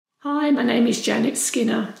Hi, my name is Janet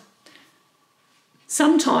Skinner.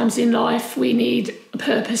 Sometimes in life we need a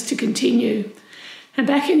purpose to continue. And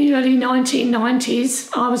back in the early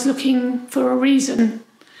 1990s, I was looking for a reason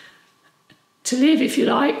to live, if you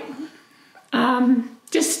like.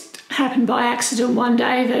 Just happened by accident one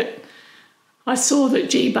day that I saw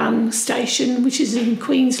that Gympie Station, which is in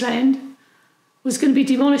Queensland, was going to be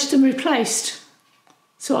demolished and replaced.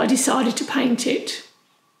 So I decided to paint it.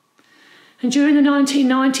 And during the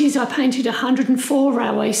 1990s, I painted 104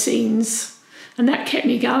 railway scenes, and that kept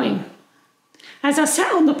me going. As I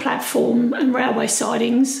sat on the platform and railway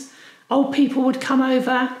sidings, old people would come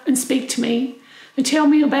over and speak to me and tell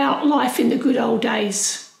me about life in the good old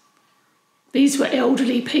days. These were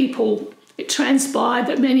elderly people. It transpired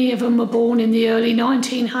that many of them were born in the early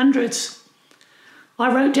 1900s.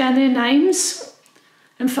 I wrote down their names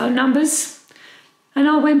and phone numbers, and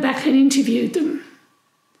I went back and interviewed them.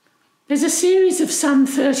 There's a series of some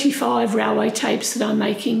 35 railway tapes that I'm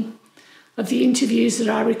making of the interviews that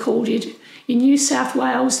I recorded in New South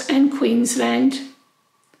Wales and Queensland.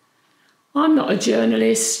 I'm not a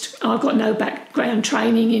journalist. I've got no background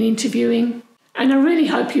training in interviewing. And I really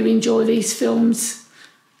hope you enjoy these films.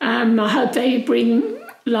 I hope they bring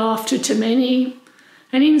laughter to many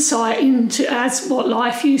and insight into what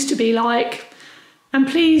life used to be like. And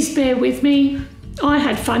please bear with me. I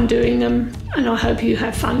had fun doing them, and I hope you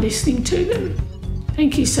have fun listening to them.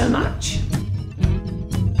 Thank you so much.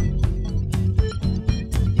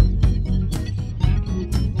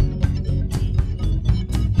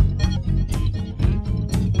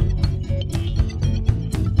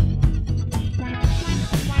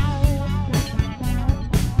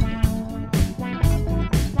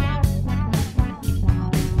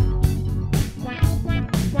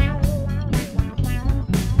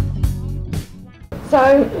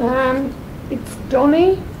 So, it's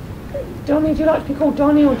Donnie. Donnie, do you like to be called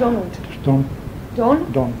Donnie or Donald? Just Don.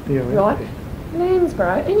 Don? Don, yeah. Right.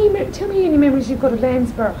 Landsborough. Tell me any memories you've got of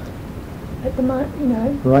Landsborough at the moment, you know.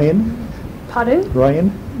 Rain. Pardon?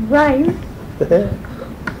 Rain. Rain?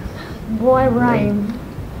 Why rain?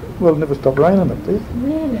 Well, it never stopped raining up there.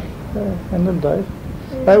 Really? In them days.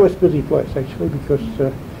 That was a busy place, actually, because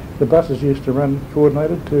the buses used to run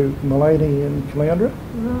coordinated to McLennan and Caloundra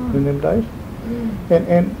in them days.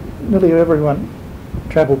 And nearly everyone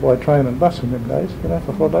travelled by train and bus in them days, you know,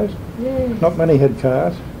 for holidays. Yes. Not many had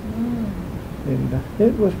cars, and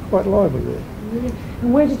it was quite lively there. Really?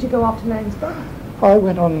 And where did you go after Landsborough?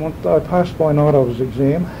 I passed my night officer's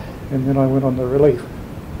exam, and then I went on the relief. Yep.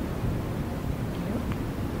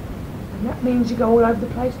 And that means you go all over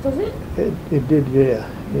the place, does it? It did, yeah.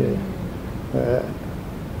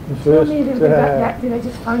 Tell me a little bit about that. Did they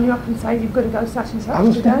just phone you up and say you've got to go such and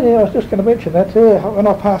such today? Yeah, I was just going to mention that. Yeah, when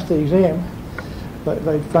I passed the exam,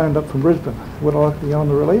 they phoned up from Brisbane. Would I be on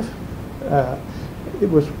the relief? It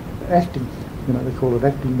was acting. You know, they call it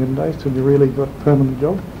acting them days till you really got a permanent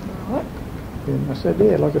job. Right. And I said,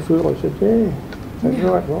 yeah, like a fool. I said, yeah, that's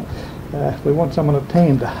right. Well, we want someone at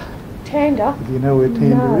Tander. Tander? If you know where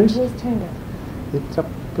Tander is. Where's Tander? It's up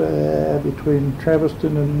between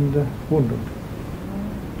Traviston and Woundon.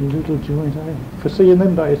 Little joint, eh? Because see, in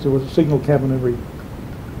them days there was a signal cabin every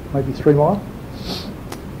maybe 3 miles.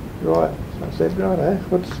 Right, so I said, right,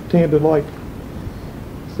 what's Tander like?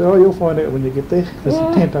 So you'll find out when you get there. There's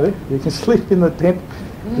a tent, eh? You can sleep in the tent,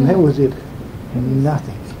 and that was it.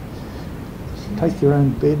 Nothing. Take your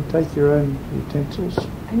own bed, take your own utensils.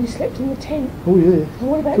 And you slept in the tent? Oh yeah. And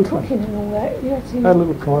what about cooking and all that? You had a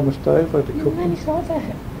little primer stove, I had to cook. You managed like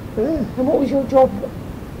that? Yeah. And what was your job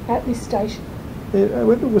at this station? It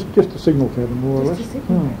was just a signal cabin, more or less. Just a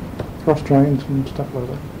signal cabin. Cross trains and stuff like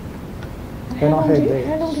that. And I had there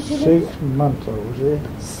how long did you 6 months I was there.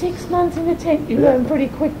 6 months in the tent? You learned pretty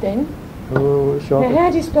quick then. Oh, shocking. Now how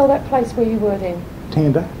do you spell that place where you were then?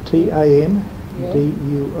 Tander, T-A-N-D-U-R.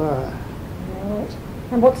 Right.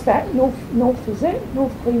 And what's that? North is it?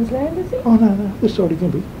 North Queensland is it? Oh no, this side of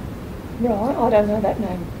Gympie. Right, I don't know that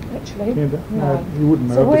name actually. Tander? No, you wouldn't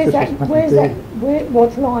know. So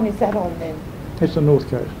what line is that on then? It's the North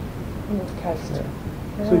Coast. North Coast.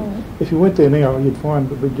 Yeah. So if you went there now, you'd find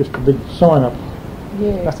there'd be just a big sign up.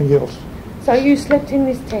 Yeah. Nothing else. So you slept in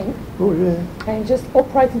this tent? Oh yeah. And just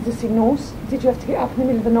operated the signals? Did you have to get up in the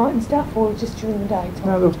middle of the night and stuff, or just during the day time?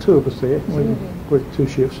 No, there was 2 of us there. We worked 2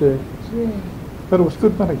 shifts there. Yeah. But it was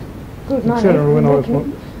good money. Good money. Considering when I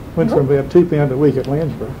went from about £2 a week at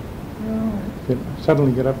Landsborough. Right. Then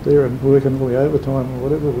suddenly get up there and working all the overtime or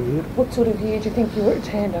whatever we had. What sort of year do you think you were at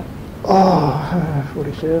Tander? Oh,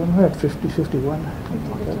 47, about 50, 51.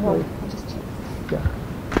 Like that, I'll just check. Yeah.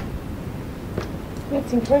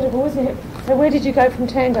 That's incredible, isn't it? So where did you go from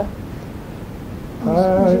Tander?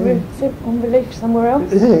 Was you sent on relief somewhere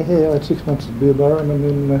else? Yeah, I had 6 months at Beerburrum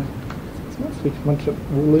and then 6 months at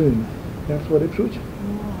Walloon, outside Ipswich.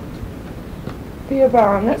 Right.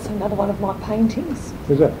 Beerburrum, that's another one of my paintings.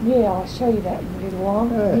 Is that? Yeah, I'll show you that in a little while.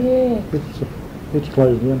 Yeah. It's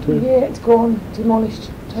closed down too. Yeah, it's gone,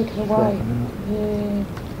 demolished, taken away. Yeah.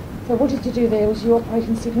 So what did you do there? Was you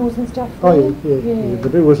operating signals and stuff? Oh yeah.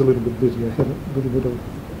 But it was a little bit busy. I had a little bit of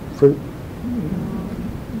fruit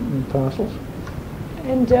and parcels.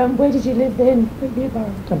 And where did you live then at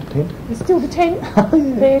Beerburrum? Under tent. It's still the tent? Oh,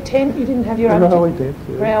 yeah. Their tent? You didn't have your own railway tent.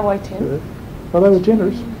 Yeah. Railway tent. Yeah. Well, they were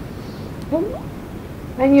generous.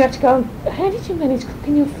 And you had to go, how did you manage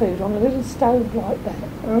cooking your food on a little stove like that?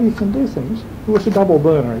 Oh, you can do things. It was a double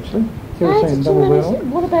burner actually. How did you manage it?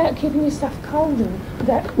 What about keeping your stuff cold and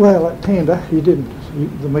that? Well, at Tanda, you didn't.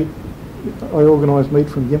 The meat, I organised meat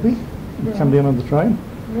from Gympie. It'd come down on the train.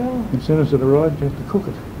 Right. As soon as it arrived, you had to cook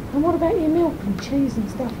it. And what about your milk and cheese and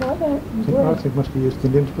stuff like that? And bread? I think must have used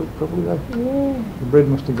condensed milk probably though. Yeah. The bread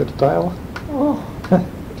must have got a tail. Oh.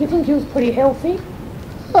 Do you think you was pretty healthy?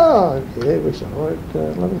 Oh, yeah, it was alright,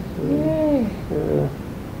 lovely. Yeah.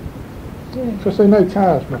 Because there were no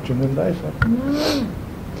cars much in them days. So. No.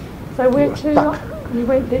 So where to? You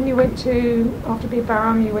went to after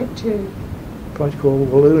Beerburrum. You went to a place called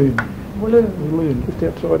Walloon. Walloon, just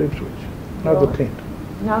outside Ipswich. Another tent.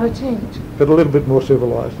 Another tent. But a little bit more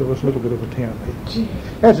civilised. There was a little bit of a town there.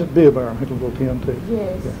 As at Beerburrum, a little town too.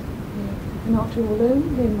 Yes. Yeah. And after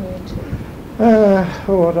Walloon, then where to? I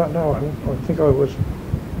don't know. I think I was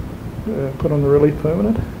put on the relief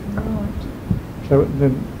permanent. Right. So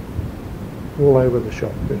then all over the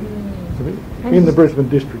shop. Yeah. In the Brisbane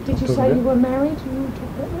district. Did you say you were married? You want to talk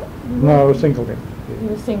about that? No, I was single then. Yeah. You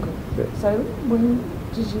were single? Yeah. So when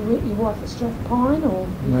did you meet your wife at Strathpine or?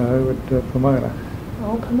 No, at Pomona.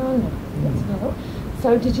 Oh, Pomona. That's another.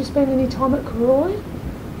 So did you spend any time at Karoi?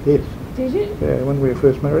 Yes. Did you? Yeah, when we were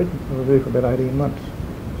first married, I was there for about 18 months.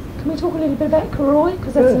 Can we talk a little bit about Karoi?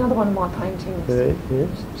 Because that's another one of my paintings. Yeah.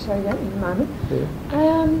 I'll show you that in a moment. Yeah.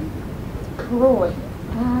 Karoi.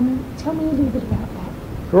 Tell me a little bit about that.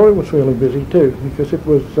 Karoi was fairly busy too because it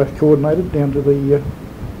was coordinated down to the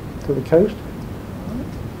coast.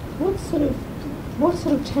 What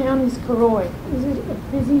sort of town is Karoi? Is it a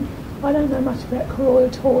busy? I don't know much about Karoi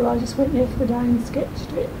at all. I just went there for the day and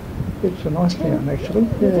sketched it. It's a nice town actually.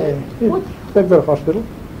 Yeah. They've got a hospital.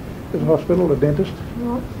 There's a hospital, a dentist,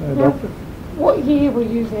 right. a doctor. What year were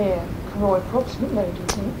you there, Karoi, approximately, do you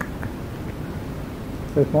think?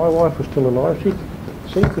 If my wife was still alive, she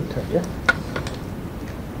could tell you.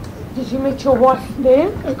 Did you meet your wife there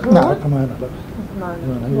at Karoi? No, at Pomona.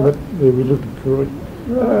 Pomona. We lived in Karoi.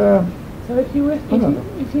 Right. So if you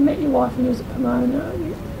met your wife and you was at Pomona,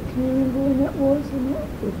 can you remember when that was or not?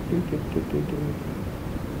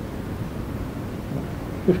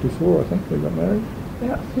 54, I think we got married.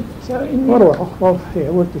 About 50. So in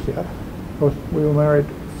work this out. We were married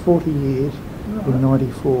 40 years in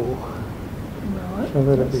 94. Right. So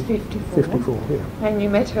that'd be 54. 54, yeah. And you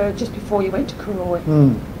met her just before you went to Karoi.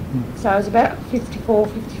 So it was about 54,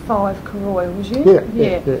 55 Karoi, was you?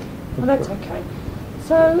 Yeah. Well, that's okay.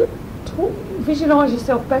 So visualise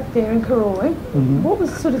yourself back there in Karoi. What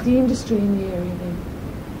was sort of the industry in the area then?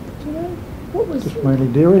 Do you know? What was just mainly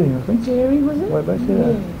dairy, I think. Dairy, was it? Way back, I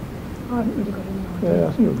haven't really got any idea. Yeah,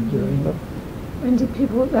 I think it was dairy. But and did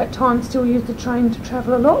people at that time still use the train to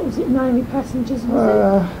travel a lot? Was it mainly passengers?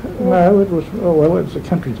 No, it was. Oh well, it was a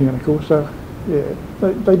country town, of course. So yeah,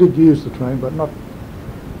 they did use the train, but not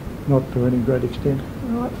to any great extent.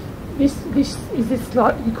 Right. Is this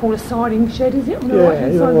like you call a siding shed? Is it?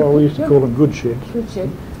 Well, we used to call them good sheds. Good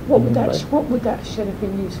shed. What would that shed have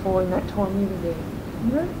been used for in that time you were there?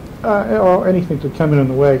 You know? Or anything to come in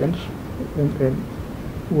the wagons and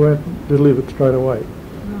weren't delivered straight away.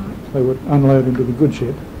 Right. They would unload into the good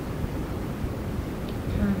shed.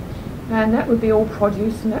 Okay. And that would be all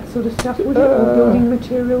produce and that sort of stuff, would it? Or building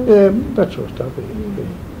materials? Yeah, that sort of stuff.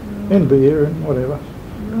 Yeah. And beer and whatever.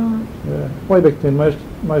 Right. Yeah. Way back then, most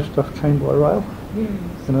stuff came by rail. Yes.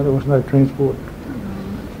 There was no transport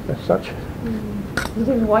as such. There's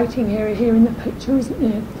a little waiting area here in the picture, isn't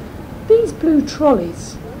there? These blue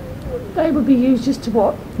trolleys, they would be used just to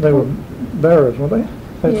what? They were barrows, weren't they?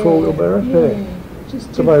 They had four-wheel barrows? Yeah.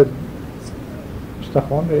 Just to load stuff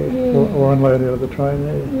on there, or unload out of the train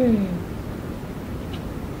there.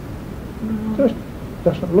 Just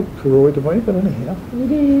doesn't look Karoi to me, but anyhow.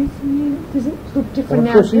 It is. Does it look different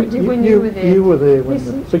now than it did when you were there? You were there when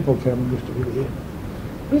the signal cabin used to be there.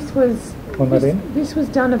 This was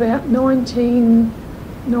done about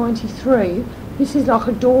 1993. This is like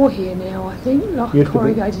a door here now, I think, like a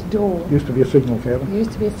corrugated door. Used to be a signal cabin.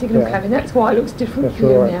 Used to be a signal cabin. That's why it looks different That's for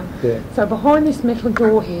you right. now. Yeah. So behind this metal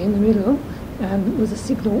door here in the middle was a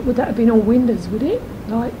signal. Would that have been all windows, would it?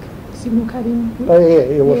 Like signal cabin? Oh yeah,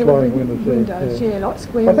 it was sliding windows there. Windows, yeah, like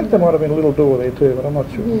square I think there might have been a little door there too, but I'm not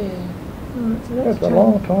sure. Yeah. Right, so that's a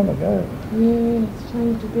long time ago. Yeah, it's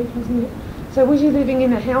changed a bit, hasn't it? So was you living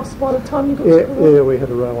in a house by the time you got to school? Yeah, we had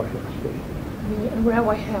a railway house, Yeah, a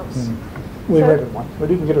railway house. We rented one. We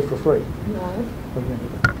didn't get it for free. No. We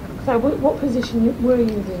rented it. So what position were you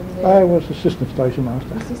then there? I was assistant station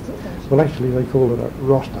master. Assistant station. Well, actually they called it a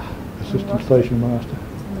roster, assistant station master.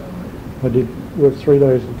 Right. I did work 3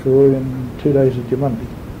 days at Karui and 2 days at Gympie.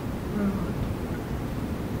 Right.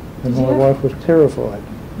 And my wife was terrified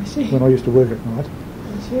when I used to work at night.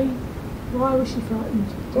 Was she? Why was she frightened?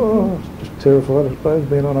 Oh, just terrified, I suppose,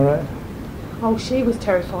 being on her own. Oh, she was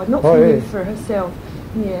terrified, not for you, for herself.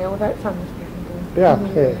 Yeah, well, that's understandable. Yeah.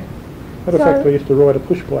 Matter of fact, we used to ride a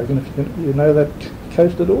push bike, and if you know that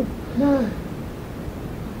coast at all? No.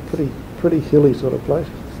 Pretty hilly sort of place.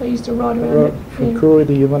 So you used to ride around it? From Karui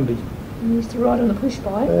to Gympie. You used to ride on a push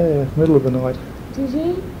bike? Yeah, middle of the night. Did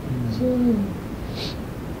you? Gee.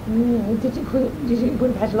 Yeah. Did you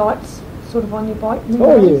would have had lights sort of on your bike?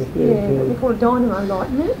 Oh yeah. What we call a dynamo light,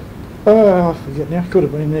 isn't it? Oh, I forget now. Could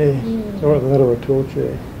have been there. Yeah. Or that or a torch,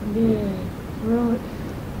 yeah. Yeah, right.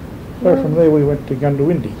 So from there we went to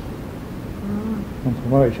Gundawindi on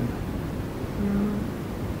promotion.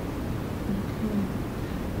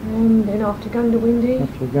 Okay. And then after Gundawindi?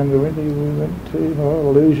 After Gundawindi we went to,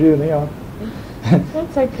 I'll lose you now.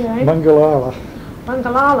 That's okay. Mangalala.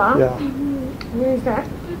 Mangalala? Yeah. Where's that?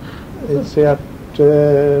 It's out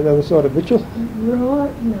the other side of Mitchell.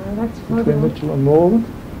 Right, no, that's fine. Between Mitchell and Morgan.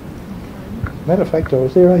 Okay. Matter of fact, I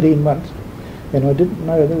was there 18 months and I didn't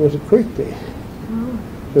know there was a creek there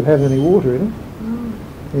that had any water in it.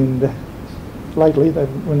 And lately,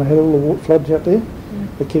 when they had all the floods out there,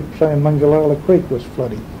 they kept saying Mangalala Creek was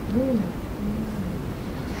flooding. Really?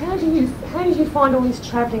 How did you find all this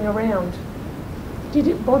travelling around? Did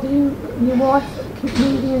it bother you and your wife keep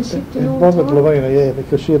moving and shifting all the time? It bothered Lavina, yeah,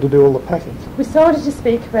 because she had to do all the packing. We started to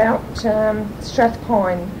speak about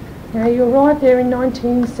Strathpine. Now, you arrived there in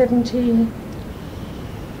 1975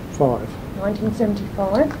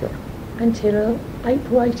 until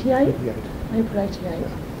April 88? April 88.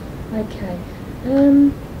 Yeah. Okay.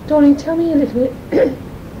 Donnie, tell me a little bit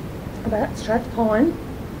about Strathpine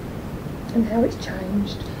and how it's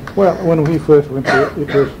changed. Well, when we first went there,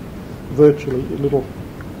 it was virtually a little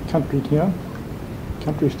country town,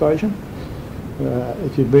 country station.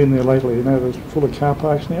 If you've been there lately, you know there's full of car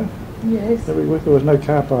parks now. Yes. Everywhere. There was no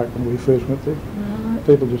car park when we first went there. Right.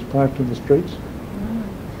 People just parked in the streets.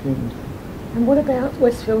 Right. And what about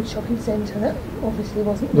Westfield Shopping Centre? That obviously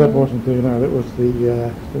wasn't there. That wasn't there, no. That was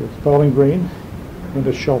the Bowling Green and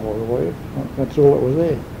a shop all the way. That's all that was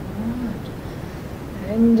there. Right.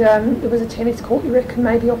 And there was a tennis court, you reckon,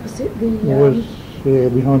 maybe opposite the...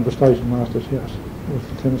 behind the station master's house was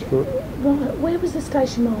the tennis court. Right. Where was the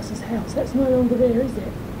station master's house? That's no longer there, is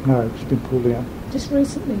it? No, it's been pulled down. Just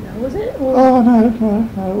recently, though, was it? Or oh, no.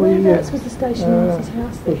 Whereabouts was the station master's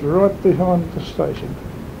house then? It was right behind the station.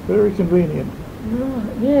 Very convenient.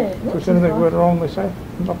 Right, yeah. If anything went wrong, they say,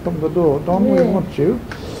 knocked on the door. Don, we want you.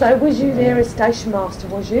 So was you there as station master,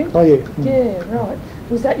 was you? Oh, yeah. Yeah, right.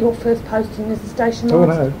 Was that your first posting as a station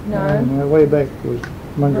master? Oh, no. Way back was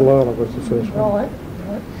Mangalala was the first one.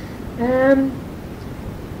 Right.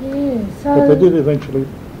 Yeah, so... But they did eventually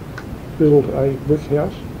build a brick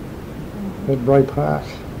house at Bray Park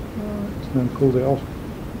and pulled the old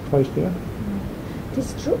place down.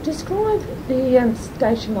 Describe the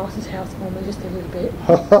station master's house for me just a little bit.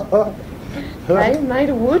 Okay, made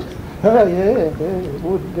of wood? Oh yeah,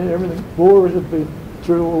 wood, everything. Boards had been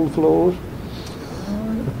through all the floors.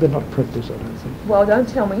 But they're not printers, I don't think. Well, don't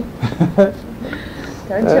tell me.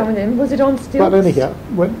 Don't tell me then. Was it on stilts? But anyhow,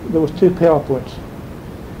 there was 2 power points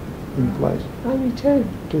in place. Only 2?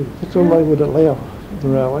 2. That's all they would allow, the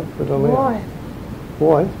railway would allow.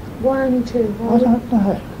 Why? Why only 2? I don't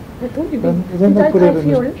know. I thought you'd be... Then they put out an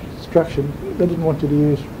instruction, they didn't want you to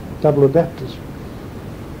use double adapters.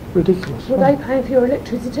 Ridiculous. Were they paying for your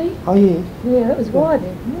electricity? Oh yeah. Yeah, that was why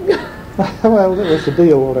then. Well, that was the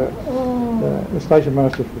deal all that. The station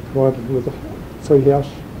master was provided with a free house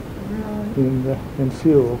and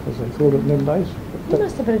fuel, as they called it in them days. You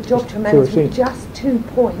must have had a job to manage with just 2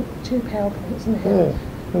 power points in the house. Yeah,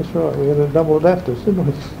 that's right. We had a double adapters, didn't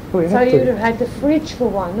we? So you'd have had the fridge for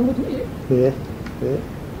one, wouldn't you? Yeah.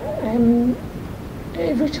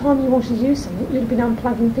 Every time you wanted to use something, you'd have been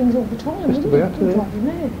unplugging things all the time, Just wouldn't about, you? yeah. Driving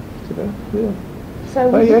mad. Just about, yeah. So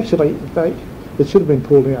It should have been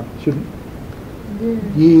pulled down. Shouldn't. Yeah.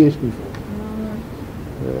 Years before.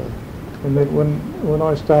 Right. And then when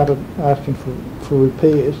I started asking for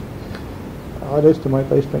repairs, I'd estimate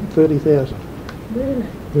they spent 30,000 Really?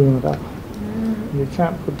 doing it up. You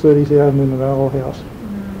can't put 30,000 in an old house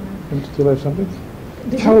and still have something.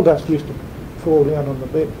 Coal dust used to fall down on the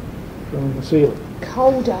bed from the ceiling.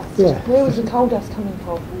 Coal dust? Yeah. Where was the coal dust coming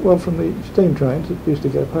from? Well, from the steam trains that used to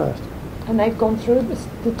go past. And they've gone through,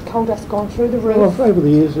 the coal dust gone through the roof? Well, over the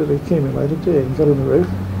years it accumulated, yeah, and got on the roof,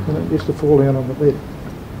 and it used to fall down on the bed.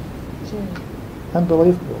 Gee.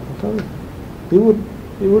 Unbelievable, I tell you.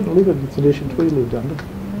 You wouldn't live in the conditions we lived under.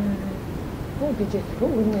 That would be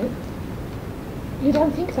difficult, wouldn't it? You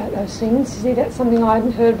don't think about those things. You see, that's something I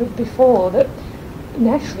hadn't heard of before, that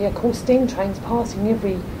naturally, of course, steam trains passing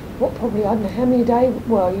every, probably, I don't know how many a day,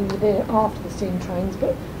 well, you were there after the steam trains,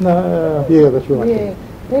 but... No, yeah, that's right. Yeah,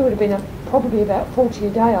 there would have been probably about 40 a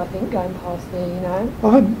day, I think, going past there, you know.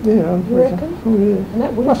 You reckon? Oh, yeah. And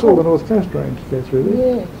that would Plus all the North Coast trains go through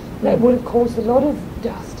there. Yeah, that would have caused a lot of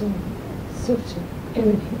dust and soot and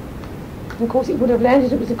everything. And of course, it would have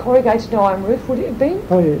landed, it was a corrugated iron roof, would it have been?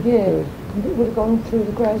 Oh, yeah. Yeah. And it would have gone through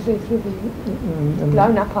the gradually through the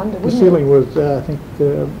blown up under, wouldn't it? The ceiling was, I think,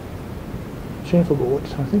 chamfer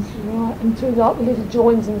boards, I think. Right, and through like the little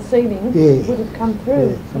joins in the ceiling, Yeah. it would have come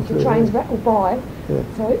through. As the trains rattled by,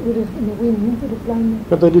 so it would have, in the wind, would have blown them.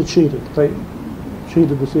 But they did sheet it. They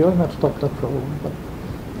sheeted the ceiling, that stopped that problem. But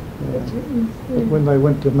when they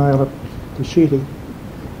went to nail up the sheeting,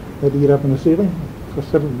 they had to get up in the ceiling, because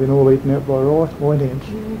that had been all eaten out by right ends.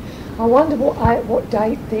 Yeah. I wonder what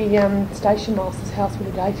date the station master's house would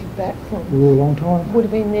have dated back from. Oh, a long time. Would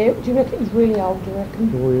have been there. Do you reckon it was really old, do you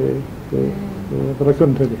reckon? Oh, yeah. But I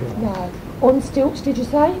couldn't tell you how. No. On stilts, did you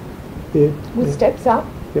say? Yeah. With steps up?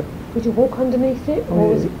 Yep. Could you walk underneath it? Oh, or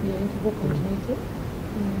yeah. was it, you could walk underneath it.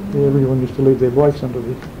 Yeah, everyone used to leave their bikes under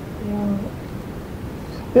there. Right.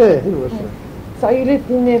 Yeah, it was. So you lived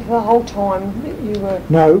in there for the whole time that you were...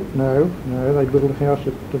 No. They built a house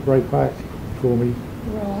at the Bray Park for me.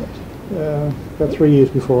 Right. About 3 years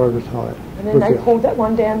before I retired. And then they pulled that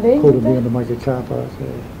one down there, Pulled it did they? down to make a car park there.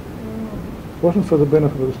 It wasn't for the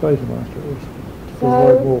benefit of the station master, it was to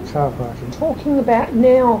provide more car parking. Talking about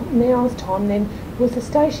now's time then, was the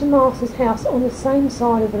station master's house on the same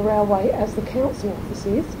side of the railway as the council office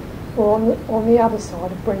is, or on the other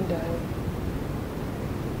side of Brendale?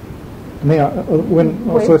 Now, when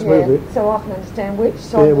I first moved there, so I can understand which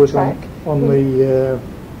side of the track. on the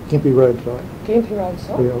Gympie Road side. Gympie Road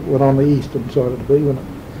side? Yeah, well, on the eastern side of the B, wasn't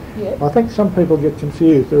it? Yeah. I think some people get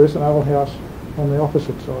confused. There is an old house on the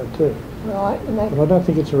opposite side too. Right. But I don't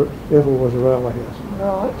think it's ever was a railway house.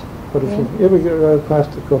 Right. But if you ever go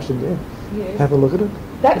past the crossing there, have a look at it.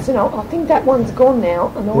 That's an old, I think that one's gone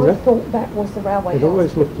now, and I thought that was the railway house. It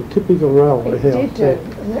always looked a typical railway house. It did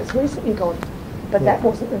do, and that's recently gone. But that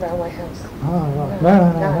wasn't the railway house. Oh, right.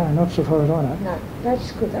 No, not so far as I know. No,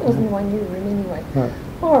 that's good. That wasn't the one you were in anyway. No.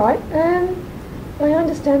 All right. I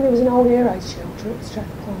understand there was an old air raid shelter at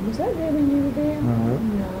Strathpine. Was that there when you were there? No.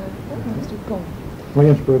 No, that must have gone.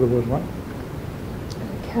 Williamsburg there was one.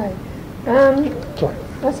 Okay. Sorry.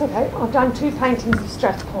 That's okay. I've done 2 paintings of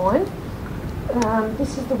Strathpine.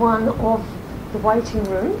 This is the one of the waiting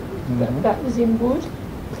room. That was in wood.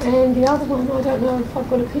 And the other one, I don't know if I've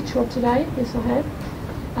got a picture of today. Yes, I have.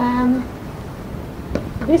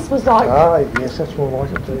 This was like... Ah, yes, that's more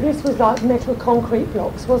like it too. This was like metal concrete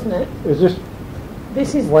blocks, wasn't it? Is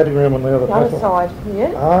this is waiting room on the other platform? The other side,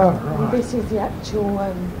 yeah. Ah, right. And this is the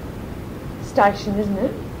actual station, isn't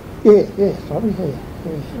it? Yeah, sorry, yeah.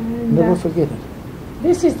 And, never forget it.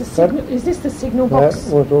 This is the signal. Is this the signal box?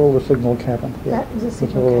 That was all the signal cabin. Yeah. That was a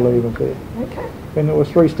signal cabin. cabin. All levers there. Okay. And there were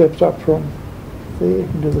 3 steps up from there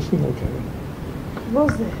into the signal cabin.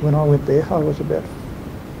 Was there? When I went there, I was about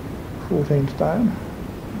 14 stone.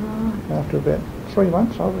 Right. After about 3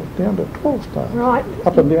 months, I was down to 12 stone. Right.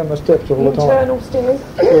 Up and down the steps all the time. Internal stairs?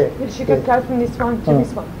 Yeah. Which you could go from this one to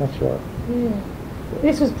this one? That's right. Yeah.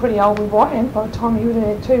 This was pretty old with white ant by the time you were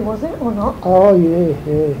there too, was it, or not? Oh, yeah.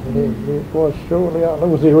 It was surely. That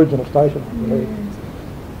was the original station, I believe.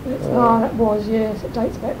 That was, yes. It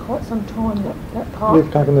dates back quite some time, that part.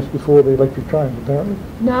 You've taken this before the electric trains, apparently.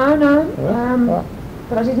 No.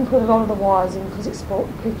 But I didn't put a lot of the wires in because it spoilt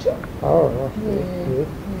the picture. Oh, right.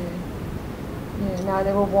 Yeah, no,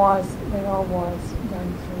 there are wires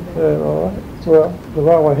going through there. Yeah, all right. Well, the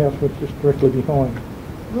railway house was just directly behind.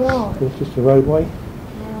 Right. It was just a roadway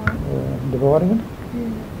dividing it. Yeah.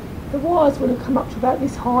 The wires would have come up to about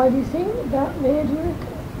this high, do you think? About there, do you reckon?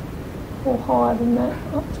 Or higher than that?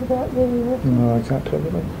 Up to about there, do you reckon? No, I can't tell you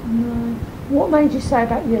that. No. What made you say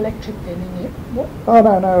about the electric then in it? What? Oh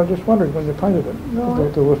no, I was just wondering when you painted it.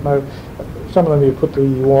 Right. There was no. Some of them you put the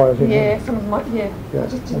wires in. Yeah, some of them might. Yeah, Yeah, I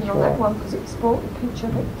just didn't that's on that right. one because it spoilt the picture.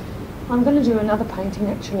 But I'm going to do another painting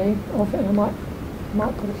actually of it, and I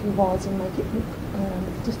might put a few wires and make it look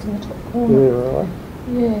just in the top corner. Yeah, right.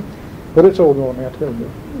 Yeah. But it's all gone now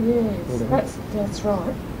too. Yes, that's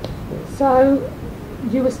right. So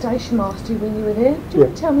you were station master when you were there. Do you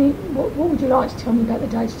want to tell me what would you like to tell me about the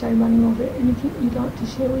day-to-day running of it? Anything you'd like to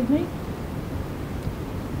share with me?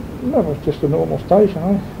 No, it was just a normal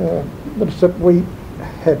station, but except we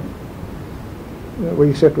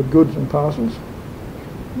accepted goods and parcels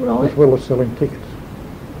Right. as well as selling tickets.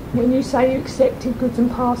 When you say you accepted goods and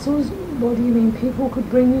parcels, what do you mean? People could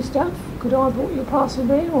bring you stuff? Could I have brought your parcel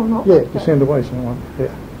there or not? Yeah, like to that? send away someone.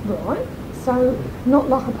 Yeah. Right. So not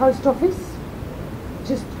like a post office,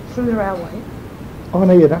 just through the railway. Oh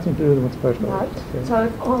no, yeah, nothing to do with the post No. office. Yeah. So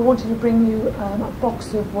if I wanted to bring you a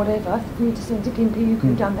box of whatever for you to send to Gympie, you could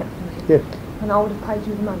have done that for me. Yeah. And I would have paid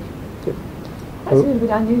you the money. Yeah. That's a little bit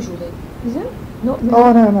unusual then, is it? Not many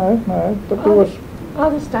Oh no, but there was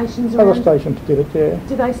other stations other around. stations did it. Yeah.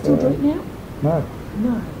 Do they still do it now? No.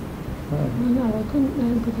 No. No, they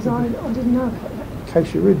couldn't because I didn't know about that.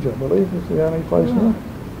 Casey Ridge, I believe, is the only place now.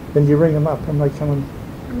 Then you ring them up and they come and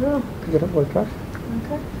Yeah. pick it up by truck.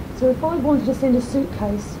 Okay. So if I wanted to send a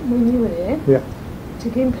suitcase when you were there Yeah. to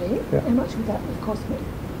Gympie, Yeah. how much would that have cost me?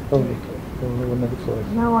 Oh, they will never close.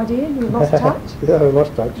 No idea. You lost touch. Yeah, I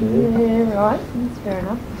lost touch. Yeah. Yeah, right. That's fair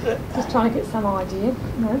enough. Just trying to get some idea.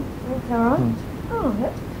 No, that's all right. Oh,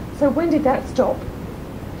 so when did that stop?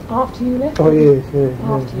 After you left? Oh yeah.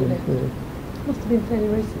 After you left. Yeah. Must have been fairly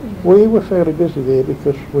recently. Then. We were fairly busy there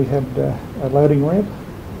because we had a loading ramp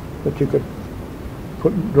that you could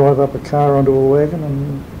drive up a car onto a wagon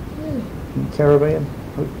and caravan.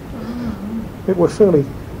 It was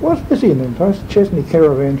busy in them times. Chesney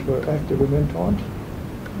caravans were active in them times,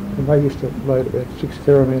 and they used to load about 6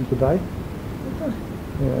 caravans a day.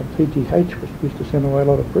 PTH used to send away a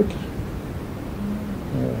lot of bricks.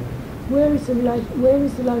 Where is the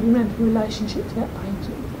loading ramp in relationship to that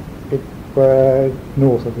painting? It was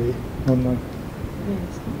north of there, on the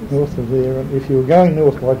north of there, and if you were going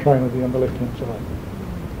north by train, it would be on the left-hand side.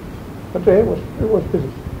 But yeah, it was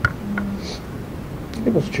busy.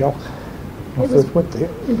 It was a shock. I first went there.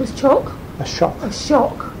 It was chalk? A shock. A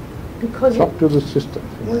shock. Because Shock to the system.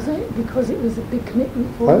 Was it? Because it was a big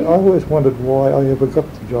commitment for I you? always wondered why I ever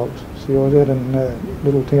got the jobs. See, I was out in a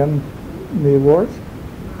little town near Warwick,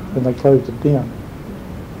 and they closed it down.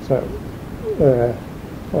 So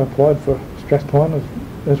I applied for Strathpine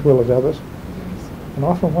as well as others, and I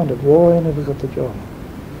often wondered why I never got the job.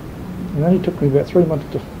 It only took me about 3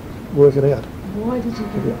 months to work it out. Why did you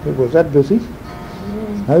give it? It was that busy,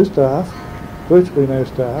 no staff, virtually no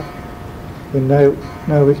staff, and no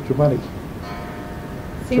extra money.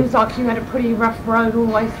 Seems like you had a pretty rough road all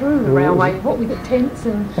the way through the railway. What with the tents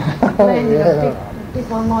and landing a big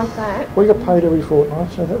one like that. We got paid every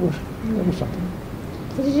fortnight, so that was something.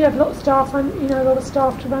 So did you have a lot of staff? A lot of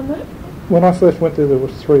staff to run that? When I first went there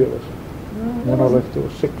was 3 of us. Right, When I left there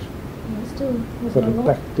was 6. Still But wasn't a it's lot.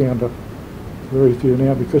 back down to very few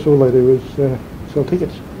now because all they do is sell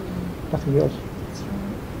tickets, nothing else. That's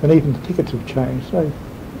right. And even the tickets have changed. So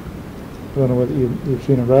I don't know whether you've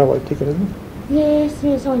seen a railway ticket, haven't you? Yes,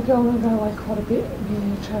 I go on the railway quite a bit.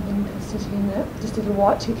 Yeah, travelling the city and that. Just little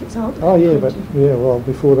white tickets, aren't they? Oh yeah, but well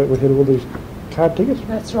before that we had all these card tickets.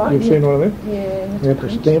 That's right. You've seen one of them? Yeah. We had to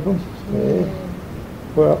stamp them. Yeah.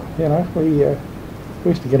 Well, we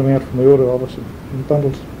used to get them out from the order office in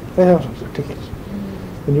bundles, thousands of tickets.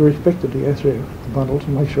 And you were expected to go through the bundles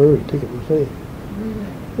and make sure every ticket was there.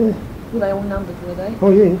 Really? Yeah. Were they all numbered, were they?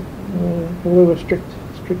 Oh yeah. Well, they were strict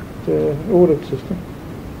audit system.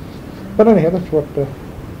 But anyhow, that's what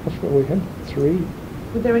we had. 3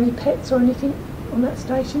 Were there any pets or anything on that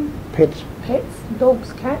station? pets. Pets?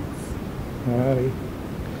 Dogs, cats? No,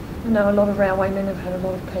 I know a lot of railwaymen have had a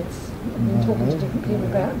lot of pets. I've been talking to different people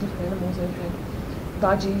about different animals who've had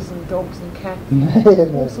budgies and dogs and cats.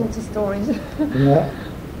 All sorts of stories. no.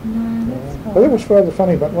 No, that's fine. Well, it was rather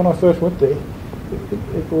funny, but when I first went there,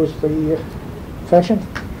 it was the fashion.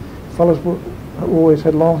 Fellas always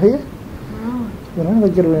had long hair. Right. They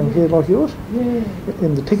get around here like yours. Yeah.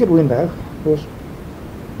 And the ticket window was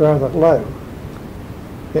rather low.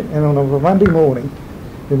 And on a Monday morning,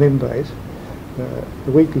 in them days,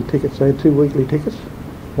 the weekly tickets, they had 2 weekly tickets,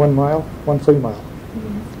 1 male, 1 female.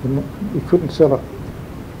 Yes. And you couldn't sell a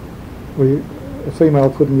female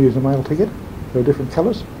couldn't use a male ticket. They were different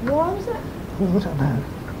colours. Why was that? Well, I don't know.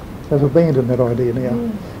 They've abandoned that idea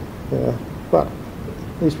now. But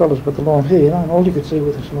these fellas with the long hair, and all you could see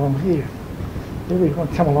with this long hair. Everyone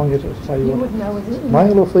come along as I say You what. wouldn't know, would you?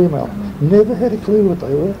 Male or female. Never had a clue what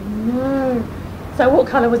they were. No. So what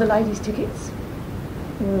colour were the ladies' tickets?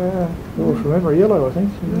 Well, from memory, yellow, I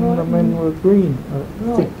think. And Right. the men were green,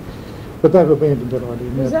 I think. But they've abandoned that idea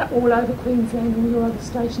now. Was that all over Queensland, all your other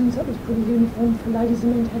stations? That was pretty uniform for ladies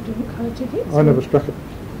and men to have different colour tickets? I never struck it.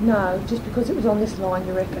 No, just because it was on this line,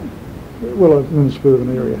 you reckon? Well, in the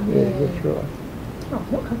suburban area, yeah, Yeah. that's right. Oh,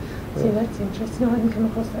 not see, that's interesting. I hadn't come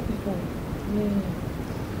across that before.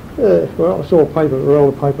 Yeah, Well, I saw a paper, a roll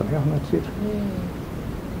of paper now, and that's it. yeah.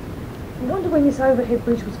 I wonder when this overhead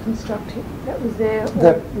bridge was constructed. That was there.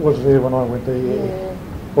 That was there when I went there, yeah. Yeah.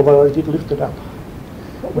 Although they did lift it up.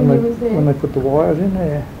 But when you was there. When they put the wires in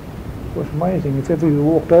there, it was amazing. If ever you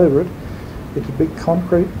walked over it, it's a big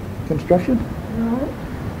concrete construction, Right.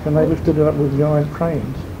 and they lifted it up with giant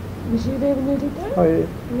cranes. Was you there when they did that? Oh, yeah.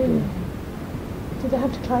 Yeah. Did they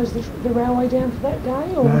have to close the railway down for that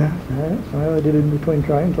day? Or? No, they did it in between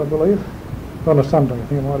trains, I believe. On a Sunday, I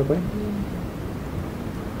think it might have been.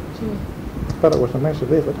 Yeah. Gee. But it was a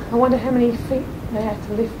massive effort. I wonder how many feet they had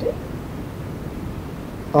to lift it.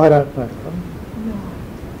 I don't know.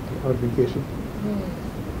 No. I'd be guessing. Yeah.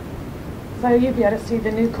 So you'd be able to see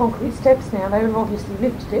the new concrete steps now. They've obviously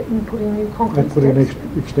lifted it and put in new concrete They put in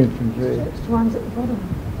steps. extensions, yeah. Extra ones at the bottom.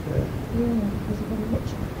 Yeah. Yeah, because of the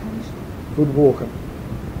electrification. Good walking,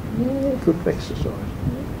 Yeah. good exercise.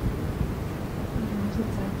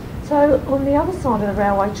 So on the other side of the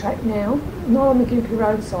railway track now, not on the Gympie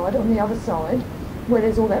Road side, on the other side, where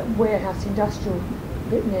there's all that warehouse industrial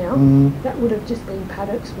bit now, that would have just been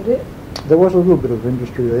paddocks, would it? There was a little bit of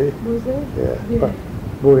industry there. Was there? Yeah. But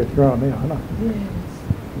boy, it's grown now, I know. Yes.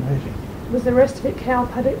 Amazing. Was the rest of it cow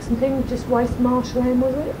paddocks and things, just waste marshland,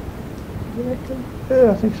 was it? Do you reckon?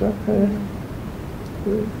 Yeah, I think so. Yeah.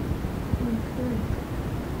 Okay.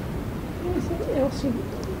 Anything else you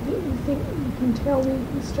think you can tell me,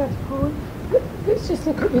 Mr. Strathpine? Let's just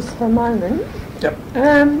look at this for a moment. Yep.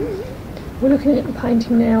 We're looking at the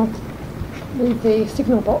painting now with the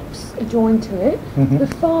signal box adjoined to it. The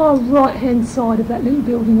far right hand side of that little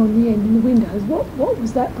building on the end in the windows, what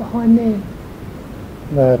was that behind there?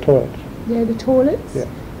 The toilets. Yeah, the toilets. Yeah.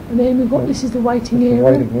 And then we've got, this is the waiting The area.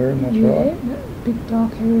 waiting room, that's right. Yeah, that big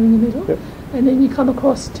dark area in the middle. Yep. And then you come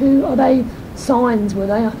across to, are they signs, were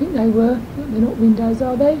they? I think they were. They're not windows,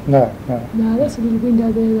 are they? No. No, that's a little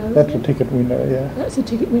window there though. That's a isn't it? ticket window, yeah. That's a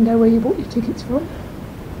ticket window where you bought your tickets from?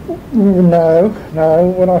 No.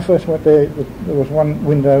 When I first went there, there was one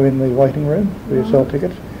window in the waiting room where you sell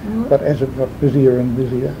tickets. Right. But as it got busier and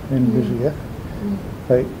busier and busier,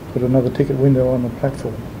 they put another ticket window on the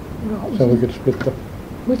platform, Right. so we could split the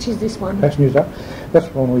Which is this one? passengers up. That's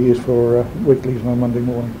the one we use for weeklies on Monday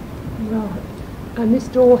morning. Right. And this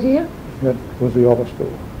door here, That was the office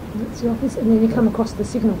door. that's the office, and then you come across the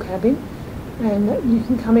signal cabin, and you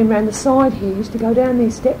can come in round the side here. You used to go down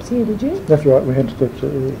these steps here, did you? That's right, we had steps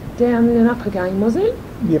there. Down and then up again, was it?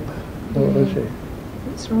 Yep. Oh, that's it.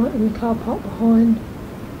 That's right, and the car park behind,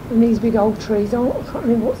 and these big old trees. Oh, I can't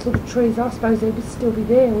remember what sort of trees. I suppose they would still be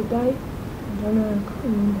there, would they? I don't know, I can't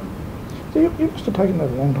remember. So you must have taken that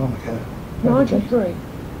a long time ago. 93.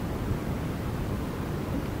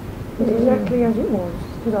 It's exactly as it was,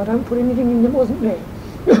 because I don't put anything in that wasn't there.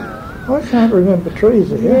 I can't remember trees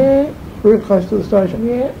there. Yeah, Real close to the station.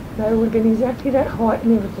 yeah, they would have been exactly that height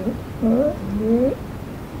and everything. Yeah.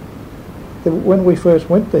 When we first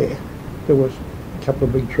went there was a couple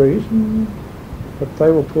of big trees, but they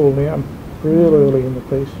were pulled down real early in the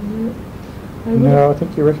piece. No, I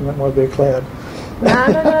think you reckon that might be a cloud.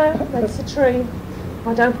 No, that's a tree.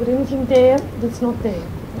 I don't put anything there that's not there.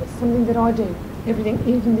 That's something that I do. Everything,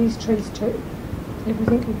 even these trees too.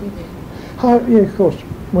 Everything could be there. Oh, yeah, of course.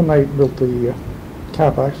 When they built the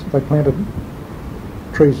car parks, they planted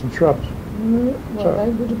trees and shrubs. Well, So they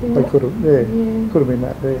would have been. They could have, Yeah. could have been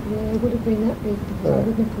that there. Yeah, it would have been that big because I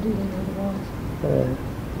wouldn't have put it in otherwise.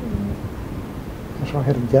 So I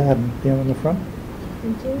had a garden down in the front.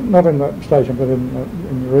 Did you? Not in the station, but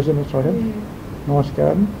in the residence I had. Yeah. Nice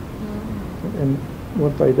garden. And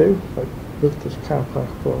what they do, they built this car park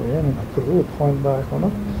all around and they put a little pine bark on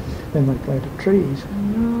it. Then they planted trees.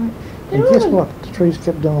 Right. And guess what? The trees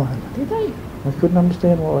kept dying. Did they? I couldn't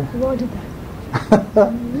understand why. Why did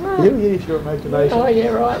they? You use your imagination. Oh, yeah,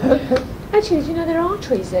 right. Actually, do you know there are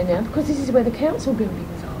trees there now? Because this is where the council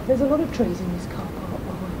buildings are. There's a lot of trees in this car park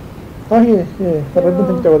behind Oh, yeah. But I didn't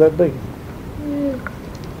think they were that big. here.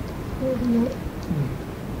 Yeah.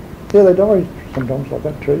 Yeah, they die sometimes like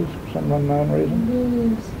that, trees, for some unknown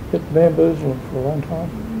reason. Yes. Get bamboozled for a long time.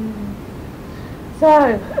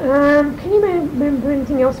 So, can you remember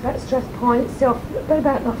anything else about Strathpine itself? But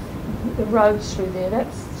about the the roads through there,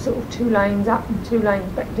 that's sort of 2 lanes up and 2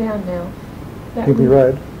 lanes back down now. Gympie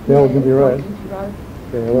Road, the old Gympie Road. Gympie Road.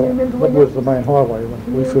 Yeah, well, that was the main highway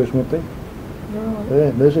when we first went there. Right.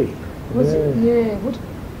 Yeah, busy. Was it? Yeah. What?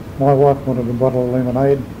 My wife wanted a bottle of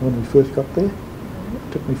lemonade when we first got there.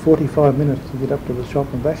 It took me 45 minutes to get up to the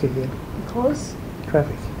shop and back again. Because?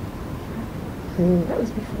 Traffic. Yeah. That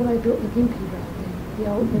was before they built the Gympie Road then. The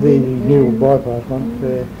old The new bypass one.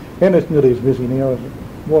 Yeah. And it's nearly as busy now as it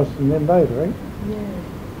was in them days, right? Yeah.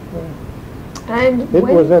 And it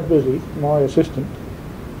was that busy. My assistant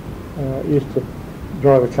used to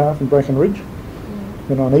drive a car from Brackenridge,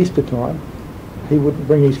 and on Easter time he wouldn't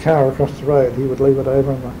bring his car across the road. He would leave it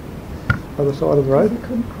over on the other side of the road. He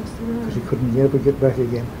couldn't cross the road. Because he couldn't ever get back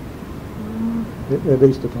again. At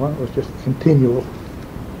Easter time it was just continual.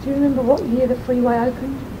 Do you remember what year the freeway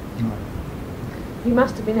opened? No. You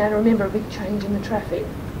must have been able to remember a big change in the traffic.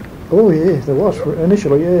 Oh yeah, there was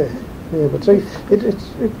initially, yeah. Yeah, but see, it's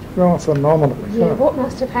grown phenomenally. Yeah, what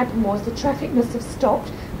must have happened was the traffic must have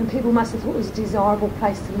stopped and people must have thought it was a desirable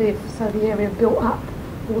place to live, so the area built up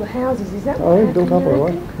all the houses. Is that what happened? Built up all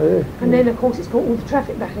right. Yeah. And then of course it's brought all the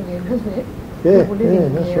traffic back again, hasn't it? Yeah, People living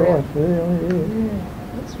in the that's area. right. Yeah.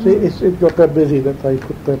 That's See, right. it got that busy that they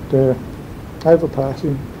put that overpass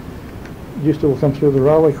in. It used to all come through the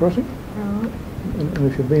railway crossing. Right. And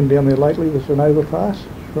if you've been down there lately, there's an overpass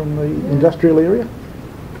from the industrial area.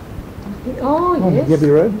 Oh, on yes.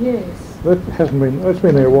 Gympie Road. Yes. That hasn't been, it's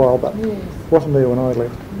been there a while, but Yes. wasn't there when I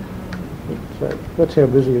left. So that's how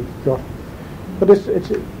busy it got. But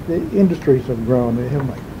the industries have grown there, haven't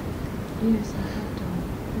they? Yes, I have done.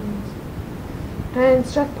 Yes. And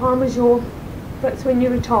Strathpine was that's when you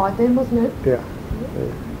retired then, wasn't it? Yeah.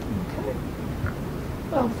 Okay.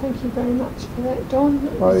 Well, thank you very much for that, Don.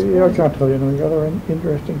 I can't tell you any other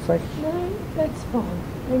interesting facts. No, that's fine.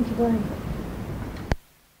 Thank you very much.